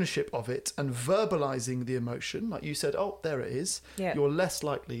taking ownership of it and verbalising the emotion, like you said, oh, there it is, you're less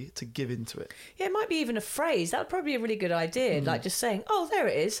likely to give into it. Yeah, it might be even a phrase. That would probably be a really good idea, like just saying, oh, there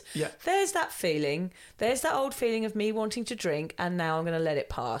it is. Yeah. There's that feeling. There's that old feeling of me wanting to drink, and now I'm going to let it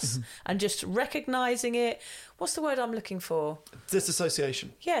pass. And just recognising it. What's the word I'm looking for?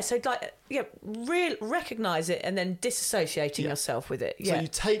 Disassociation. Yeah, so recognise it and then disassociating yourself with it. Yeah. So you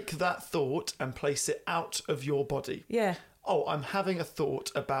take that thought and place it out of your body. Yeah. Oh, I'm having a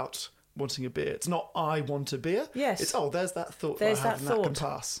thought about wanting a beer. It's not I want a beer. Yes. It's, there's that thought There's that I have that and thought. that can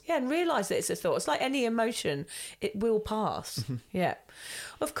pass. Yeah, and realise that it's a thought. It's like any emotion, it will pass. Yeah.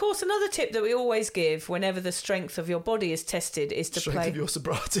 Of course, another tip that we always give whenever the strength of your body is tested is to Strength of your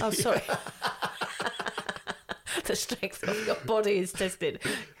sobriety. Oh, sorry. The strength of your body is tested.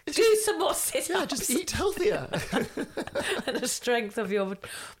 Do some more sit-ups. Yeah, just eat healthier. And the strength of your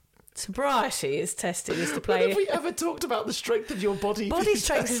sobriety is tested is to play. When have we ever talked about the strength of your body? Body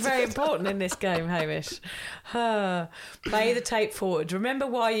strength is very important in this game, Hamish. Play the tape forward. Remember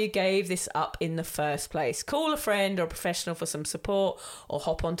why you gave this up in the first place. Call a friend or a professional for some support, or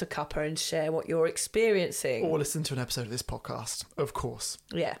hop onto Cuppa and share what you're experiencing. Or listen to an episode of this podcast, of course.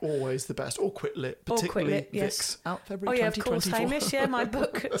 Yeah. Always the best. Or Quit Lit, particularly yes. Vicks. Out February 2024. Of course, Hamish. Yeah, my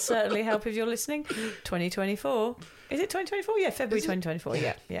book certainly help if you're listening. 2024. Is it 2024? Yeah, February 2024.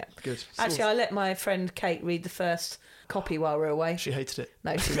 Yeah. Good. Actually, I let my friend Kate read the first copy while we were away. She hated it.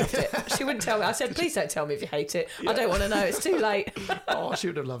 No, she loved it. She wouldn't tell me. I said, please don't tell me if you hate it. I don't want to know. It's too late. Oh, she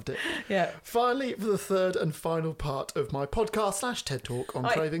would have loved it. Yeah. Finally, for the third and final part of my podcast / TED Talk on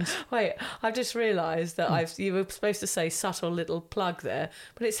cravings. Wait, I've just realised that you were supposed to say subtle little plug there,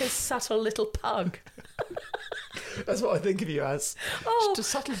 but it says subtle little pug. That's what I think of you as. Oh, just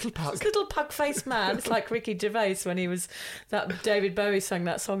a subtle little pug. This little pug-faced man. It's like Ricky Gervais when he was... that David Bowie sang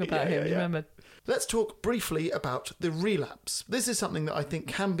that song about him. You remember? Let's talk briefly about the relapse. This is something that I think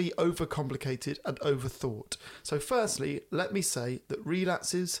can be overcomplicated and overthought. So firstly, let me say that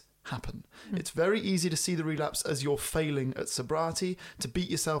relapses happen. It's very easy to see the relapse as you're failing at sobriety, to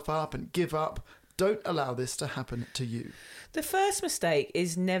beat yourself up and give up. Don't allow this to happen to you. The first mistake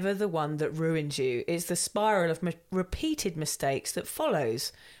is never the one that ruins you. It's the spiral of repeated mistakes that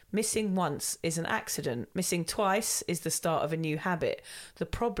follows. Missing once is an accident. Missing twice is the start of a new habit. The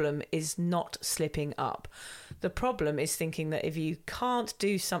problem is not slipping up. The problem is thinking that if you can't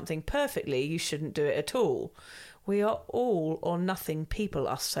do something perfectly, you shouldn't do it at all. We are all or nothing people,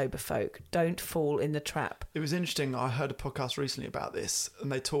 us sober folk. Don't fall in the trap. It was interesting. I heard a podcast recently about this,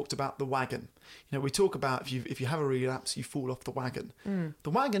 and they talked about the wagon. You know, we talk about if you have a relapse, you fall off the wagon. The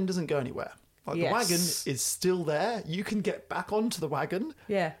wagon doesn't go anywhere. Like the wagon is still there. You can get back onto the wagon.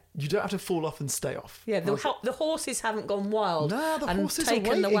 Yeah. You don't have to fall off and stay off. Yeah, the horses haven't gone wild and horses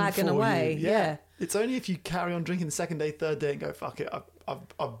taken the wagon away. Yeah. It's only if you carry on drinking the second day, third day and go, fuck it,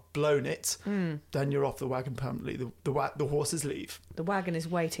 I've blown it, then you're off the wagon permanently. The horses leave. The wagon is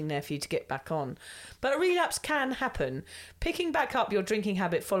waiting there for you to get back on. But a relapse can happen. Picking back up your drinking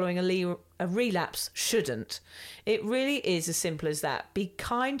habit following a relapse shouldn't. It really is as simple as that. Be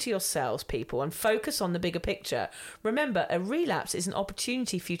kind to yourselves, people, and focus on the bigger picture. Remember, a relapse is an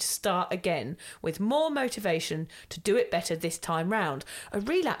opportunity for you to start again with more motivation to do it better this time round. A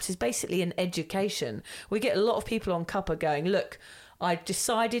relapse is basically an education. We get a lot of people on Cuppa going, look, I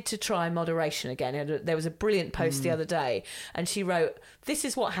decided to try moderation again. And there was a brilliant post the other day, and she wrote, this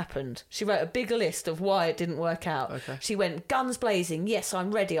is what happened. She wrote a big list of why it didn't work out. Okay. She went, guns blazing, yes,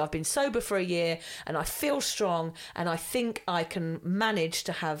 I'm ready. I've been sober for a year and I feel strong and I think I can manage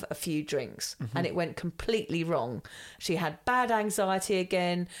to have a few drinks. And it went completely wrong. She had bad anxiety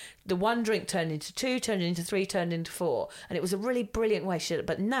again. The one drink turned into 2, turned into 3, turned into 4. And it was a really brilliant way she did it.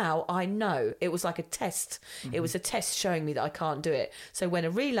 But now I know it was like a test. It was a test showing me that I can't do it. it. So when a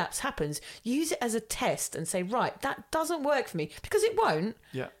relapse happens, use it as a test and say, right, that doesn't work for me, because it won't.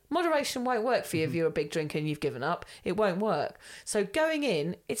 Yeah. Moderation won't work for you if you're a big drinker and you've given up. It won't work. So going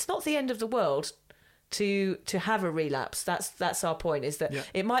in, it's not the end of the world to have a relapse. That's our point, is that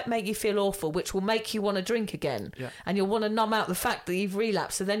it might make you feel awful, which will make you want to drink again. Yeah. And you'll want to numb out the fact that you've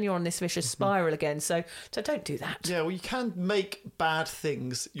relapsed, so then you're on this vicious spiral again. So don't do that. Yeah, well, you can make bad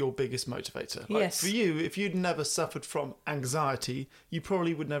things your biggest motivator. Like, yes. For you, if you'd never suffered from anxiety, you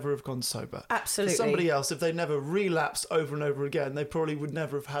probably would never have gone sober. Absolutely. For somebody else, if they never relapsed over and over again, they probably would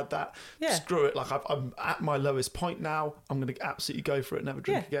never have had that, screw it, like I'm at my lowest point now, I'm going to absolutely go for it, never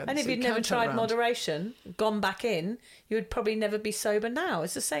drink again. And if you'd never tried moderation, gone back in, you would probably never be sober now.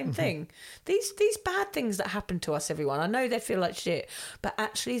 It's the same thing. These bad things that happen to us, everyone, I know they feel like shit, but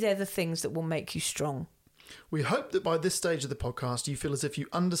actually they're the things that will make you strong. We hope that by this stage of the podcast you feel as if you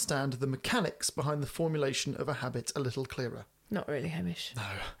understand the mechanics behind the formulation of a habit a little clearer. Not really, Hamish.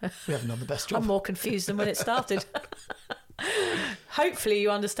 No, we haven't done the best job. I'm more confused than when it started. Hopefully you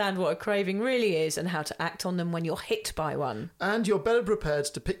understand what a craving really is and how to act on them when you're hit by one. And you're better prepared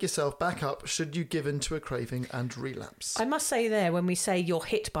to pick yourself back up should you give in to a craving and relapse. I must say there, when we say you're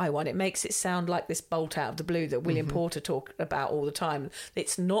hit by one, it makes it sound like this bolt out of the blue that William Porter talk about all the time.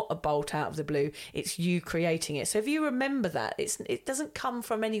 It's not a bolt out of the blue, it's you creating it. So if you remember that, it doesn't come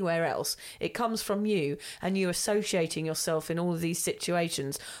from anywhere else. It comes from you, and you associating yourself in all of these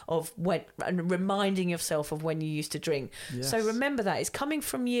situations of when, and reminding yourself of when you used to drink. Yes. So remember that. It's coming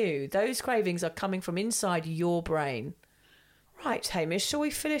from you. Those cravings are coming from inside your brain. Right, Hamish, shall we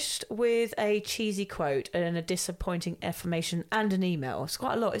finish with a cheesy quote and a disappointing affirmation and an email? It's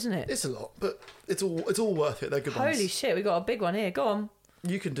quite a lot, isn't it? It's a lot, but it's all worth it. They're good ones. Holy shit, we got a big one here. Go on.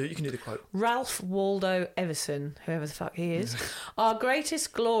 You can do the quote. Ralph Waldo Emerson, whoever the fuck he is. Our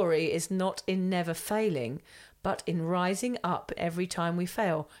greatest glory is not in never failing, but in rising up every time we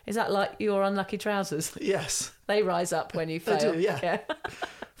fail. Is that like your unlucky trousers? Yes. They rise up when you fail. They do, yeah.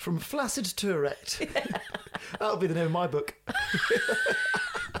 From flaccid to erect. Yeah. That'll be the name of my book.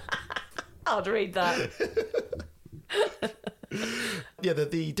 I'd read that. Yeah,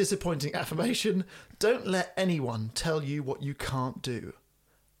 the disappointing affirmation, don't let anyone tell you what you can't do.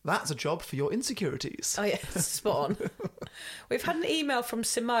 That's a job for your insecurities. Oh, yeah, spot on. We've had an email from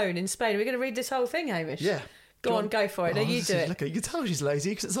Simone in Spain. Are we going to read this whole thing, Hamish? Yeah. Go on, go for it. No, you do it. Look, you can tell she's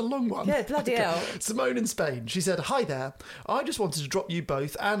lazy because it's a long one. Yeah, bloody hell. Simone in Spain. She said, "Hi there. I just wanted to drop you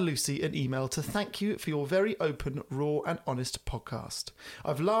both and Lucy an email to thank you for your very open, raw and honest podcast.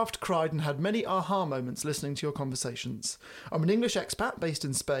 I've laughed, cried and had many aha moments listening to your conversations. I'm an English expat based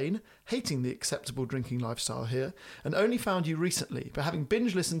in Spain, hating the acceptable drinking lifestyle here, and only found you recently, but having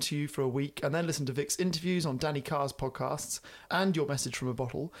binge listened to you for a week and then listened to Vic's interviews on Danny Carr's podcasts and your message from a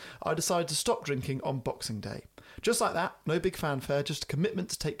bottle, I decided to stop drinking on Boxing Day. Just like that, no big fanfare, just a commitment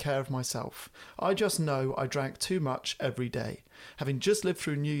to take care of myself. I just know I drank too much every day. Having just lived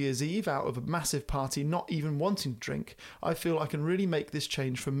through New Year's Eve out of a massive party, not even wanting to drink, I feel I can really make this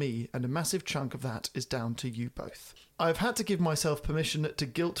change for me, and a massive chunk of that is down to you both. I've had to give myself permission to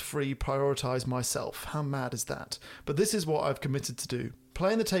guilt-free prioritise myself. How mad is that? But this is what I've committed to do.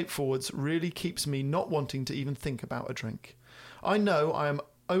 Playing the tape forwards really keeps me not wanting to even think about a drink. I know I am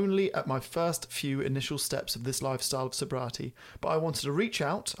only at my first few initial steps of this lifestyle of sobriety, but I wanted to reach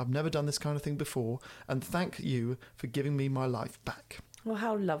out, I've never done this kind of thing before, and thank you for giving me my life back." Well,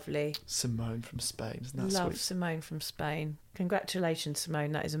 how lovely. Simone from Spain, isn't that Love sweet? Simone from Spain. Congratulations,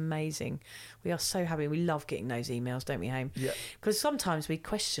 Simone, that is amazing. We are so happy. We love getting those emails, don't we, Haim? Yeah. Because sometimes we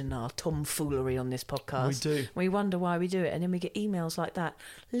question our tomfoolery on this podcast. We do. We wonder why we do it, and then we get emails like that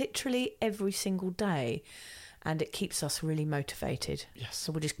literally every single day. And it keeps us really motivated. Yes.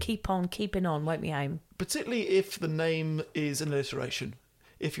 So we'll just keep on keeping on, won't we, Haim? Particularly if the name is an alliteration.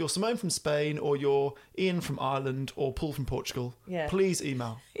 If you're Simone from Spain or you're Ian from Ireland or Paul from Portugal, please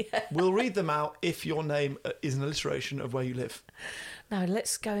email. Yeah. We'll read them out if your name is an alliteration of where you live. Now,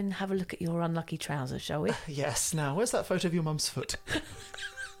 let's go and have a look at your unlucky trousers, shall we? Yes. Now, where's that photo of your mum's foot?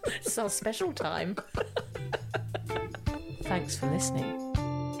 It's our special time. Thanks for listening.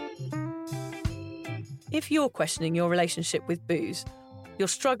 If you're questioning your relationship with booze, you're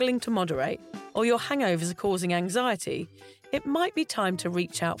struggling to moderate, or your hangovers are causing anxiety, it might be time to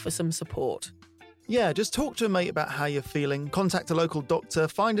reach out for some support. Yeah, just talk to a mate about how you're feeling, contact a local doctor,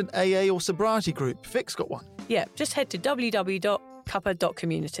 find an AA or sobriety group. Vic's got one. Yeah, just head to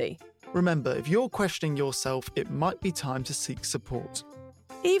www.cuppa.community. Remember, if you're questioning yourself, it might be time to seek support.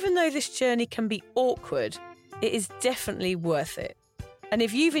 Even though this journey can be awkward, it is definitely worth it. And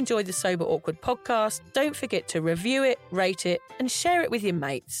if you've enjoyed the Sober Awkward podcast, don't forget to review it, rate it, and share it with your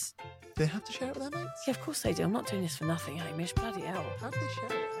mates. they have to share it with their mates? Yeah, of course they do. I'm not doing this for nothing, Hamish. Bloody hell. How do they share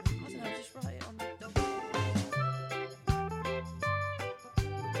it? I don't know, just write it on the...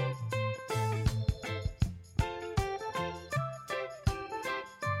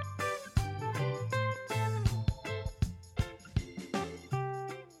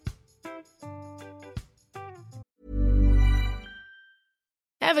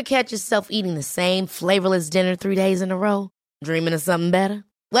 Ever catch yourself eating the same flavorless dinner 3 days in a row? Dreaming of something better?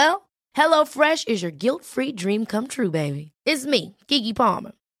 Well, HelloFresh is your guilt-free dream come true, baby. It's me, Keke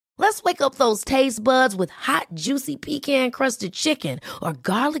Palmer. Let's wake up those taste buds with hot, juicy pecan-crusted chicken or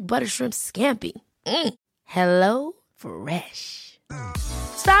garlic butter shrimp scampi. Hello Fresh.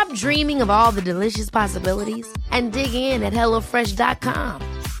 Stop dreaming of all the delicious possibilities and dig in at HelloFresh.com.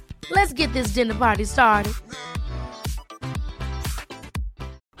 Let's get this dinner party started.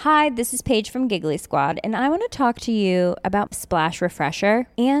 Hi, this is Paige from Giggly Squad, and I want to talk to you about Splash Refresher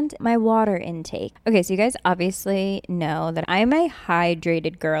and my water intake. Okay, so you guys obviously know that I'm a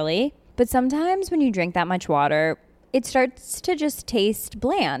hydrated girly, but sometimes when you drink that much water, it starts to just taste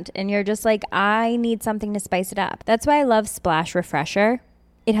bland, and you're just like, I need something to spice it up. That's why I love Splash Refresher.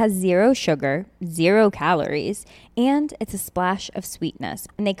 It has 0 sugar, 0 calories, and it's a splash of sweetness.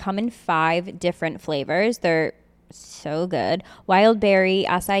 And they come in 5 different flavors. They're so good. Wild berry,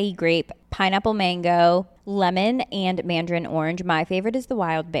 acai grape, pineapple mango, lemon, and mandarin orange. My favorite is the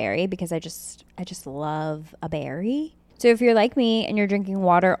wild berry because I just love a berry. So if you're like me and you're drinking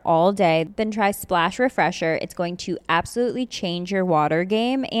water all day, then try Splash Refresher. It's going to absolutely change your water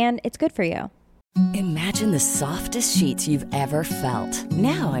game, and it's good for you. Imagine the softest sheets you've ever felt.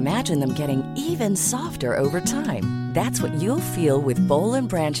 Now imagine them getting even softer over time. That's what you'll feel with Boll &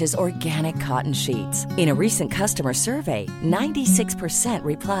 Branch's organic cotton sheets. In a recent customer survey, 96%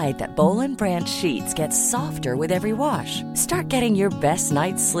 replied that Boll & Branch sheets get softer with every wash. Start getting your best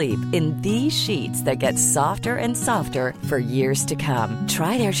night's sleep in these sheets that get softer and softer for years to come.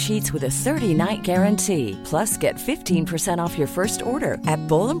 Try their sheets with a 30-night guarantee. Plus, get 15% off your first order at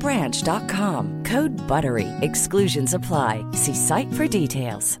bollandbranch.com. Code BUTTERY. Exclusions apply. See site for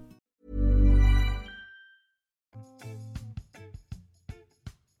details.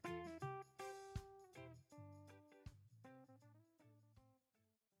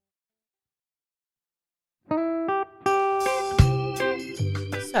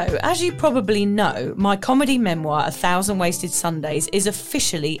 So, as you probably know, my comedy memoir, 1,000 Wasted Sundays, is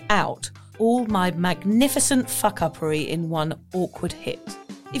officially out. All my magnificent fuck-uppery in one awkward hit.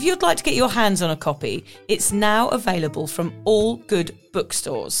 If you'd like to get your hands on a copy, it's now available from all good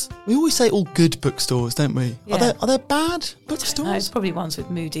bookstores. We always say all good bookstores, don't we? Yeah. Are there bad bookstores? No, it's probably ones with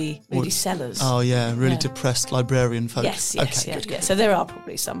moody sellers. Oh, yeah, really depressed librarian folk. Yes, okay, good. So there are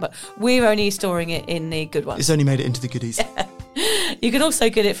probably some, but we're only storing it in the good ones. It's only made it into the goodies. You can also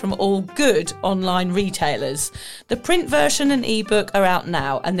get it from all good online retailers. The print version and ebook are out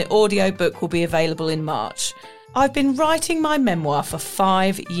now, and the audiobook will be available in March. I've been writing my memoir for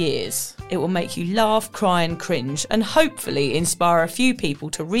 5 years. It will make you laugh, cry and cringe, and hopefully inspire a few people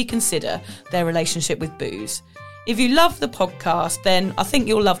to reconsider their relationship with booze. If you love the podcast, then I think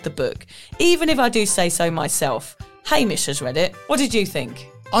you'll love the book, even if I do say so myself. Hamish has read it. What did you think?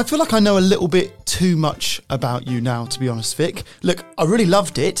 I feel like I know a little bit too much about you now, to be honest, Vic. Look, I really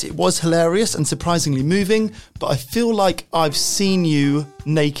loved it. It was hilarious and surprisingly moving, but I feel like I've seen you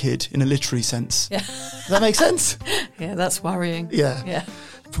naked in a literary sense. Yeah. Does that make sense? Yeah, that's worrying. Yeah.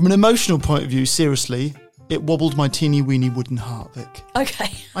 From an emotional point of view, seriously, it wobbled my teeny weeny wooden heart, Vic. Okay.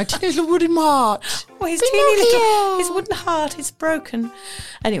 My teeny little wooden heart. Well, his wooden heart is broken.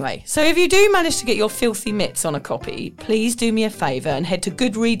 Anyway, so if you do manage to get your filthy mitts on a copy, please do me a favour and head to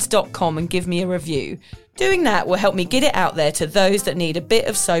goodreads.com and give me a review. Doing that will help me get it out there to those that need a bit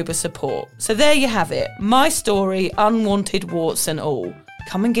of sober support. So there you have it. My story, unwanted warts and all.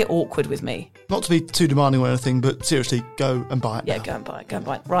 Come and get awkward with me. Not to be too demanding or anything, but seriously, go and buy it now. Yeah, go and buy it. Go and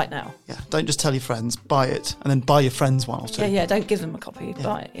buy it right now. Yeah, don't just tell your friends. Buy it, and then buy your friends one or two. Yeah, don't give them a copy. Yeah.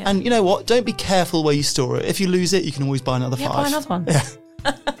 Buy it, yeah. And you know what? Don't be careful where you store it. If you lose it, you can always buy another 5. Yeah, buy another one. Yeah.